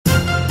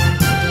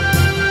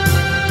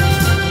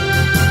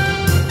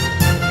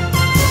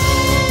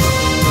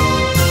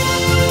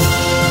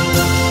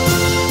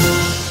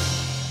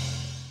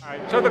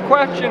So the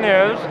question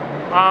is,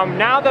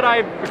 now that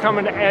I've become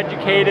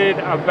educated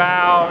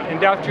about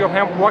industrial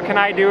hemp, what can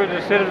I do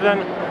as a citizen?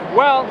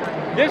 Well,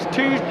 this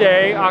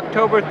Tuesday,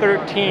 October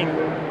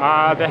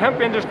 13th, the Hemp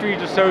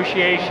Industries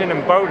Association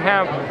and Boat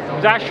Hemp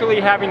is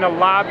actually having a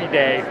lobby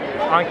day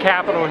on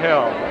Capitol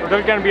Hill.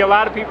 There's going to be a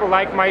lot of people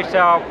like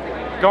myself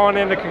going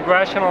into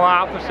congressional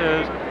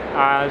offices,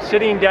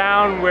 sitting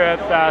down with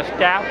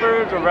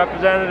staffers or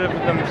representatives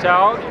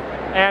themselves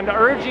and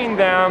urging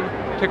them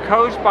to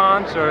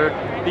co-sponsor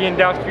the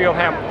Industrial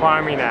Hemp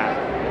Farming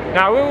Act.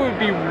 Now, it would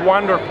be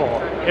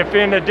wonderful if,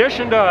 in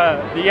addition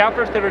to the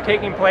efforts that are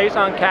taking place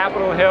on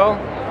Capitol Hill,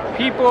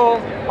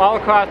 people all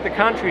across the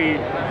country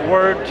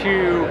were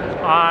to,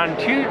 on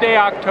Tuesday,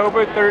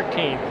 October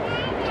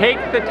 13th, take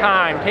the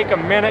time, take a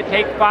minute,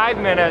 take 5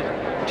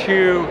 minutes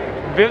to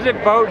visit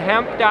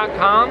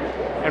votehemp.com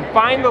and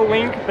find the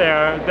link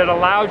there that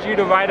allows you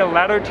to write a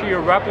letter to your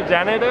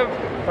representative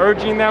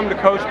urging them to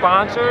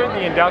co-sponsor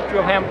the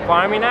Industrial Hemp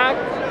Farming Act.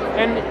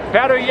 And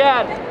better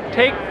yet,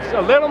 take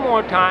a little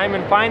more time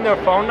and find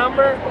their phone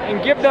number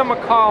and give them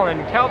a call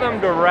and tell them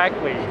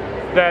directly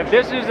that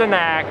this is an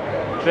act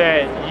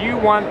that you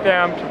want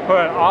them to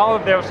put all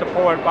of their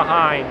support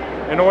behind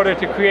in order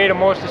to create a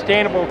more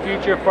sustainable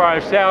future for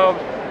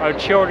ourselves, our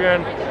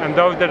children, and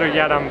those that are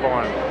yet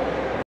unborn.